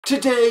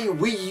Today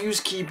we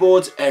use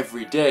keyboards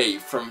every day,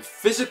 from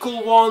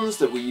physical ones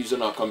that we use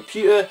on our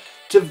computer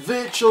to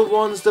virtual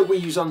ones that we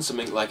use on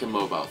something like a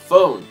mobile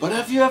phone. But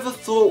have you ever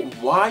thought,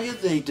 why are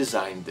they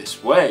designed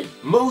this way?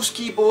 Most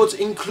keyboards,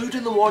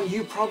 including the one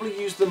you probably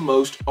use the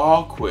most,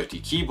 are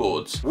Qwerty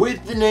keyboards,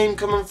 with the name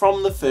coming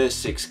from the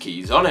first 6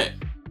 keys on it.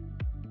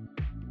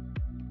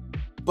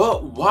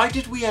 But why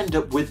did we end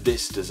up with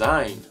this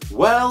design?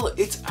 Well,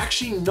 it's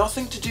actually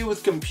nothing to do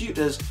with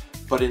computers,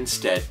 but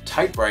instead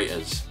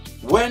typewriters.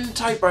 When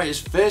typewriters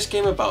first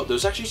came about, there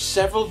was actually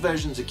several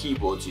versions of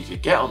keyboards you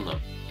could get on them,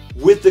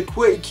 with the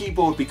Qwerty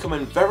keyboard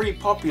becoming very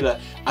popular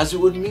as it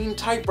would mean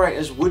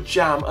typewriters would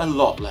jam a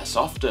lot less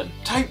often.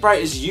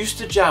 Typewriters used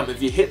to jam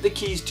if you hit the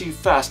keys too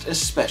fast,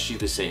 especially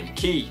the same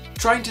key.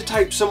 Trying to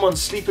type someone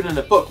sleeping in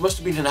a book must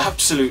have been an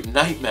absolute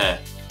nightmare.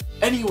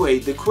 Anyway,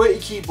 the Qwerty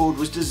keyboard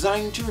was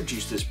designed to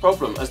reduce this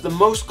problem, as the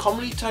most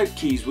commonly typed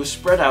keys were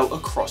spread out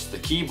across the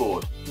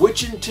keyboard,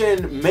 which in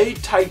turn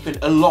made typing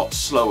a lot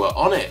slower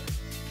on it.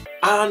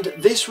 And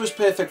this was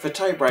perfect for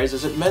typewriters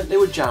as it meant they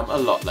would jam a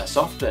lot less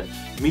often,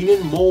 meaning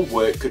more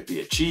work could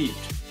be achieved.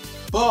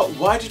 But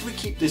why did we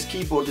keep this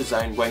keyboard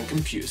design when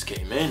computers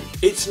came in?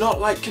 It's not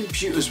like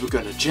computers were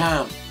gonna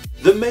jam.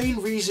 The main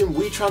reason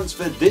we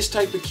transferred this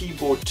type of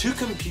keyboard to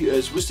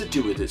computers was to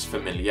do with its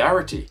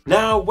familiarity.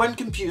 Now, when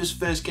computers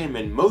first came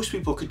in, most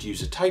people could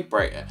use a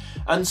typewriter,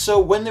 and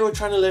so when they were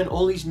trying to learn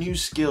all these new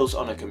skills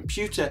on a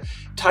computer,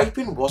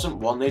 typing wasn't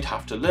one they'd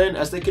have to learn,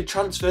 as they could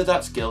transfer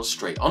that skill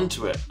straight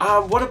onto it.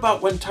 And what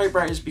about when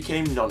typewriters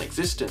became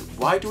non-existent?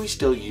 Why do we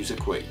still use a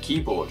Qwerty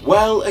keyboard?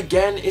 Well,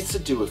 again, it's to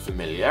do with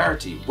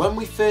familiarity. When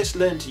we first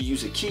learned to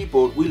use a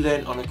keyboard, we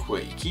learned on a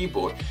Qwerty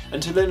keyboard,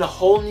 and to learn a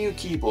whole new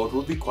keyboard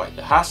would be quite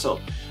the hassle.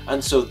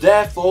 And so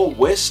therefore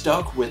we're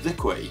stuck with the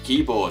Qwerty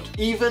keyboard,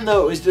 even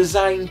though it was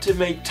designed to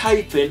make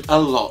typing a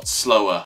lot slower.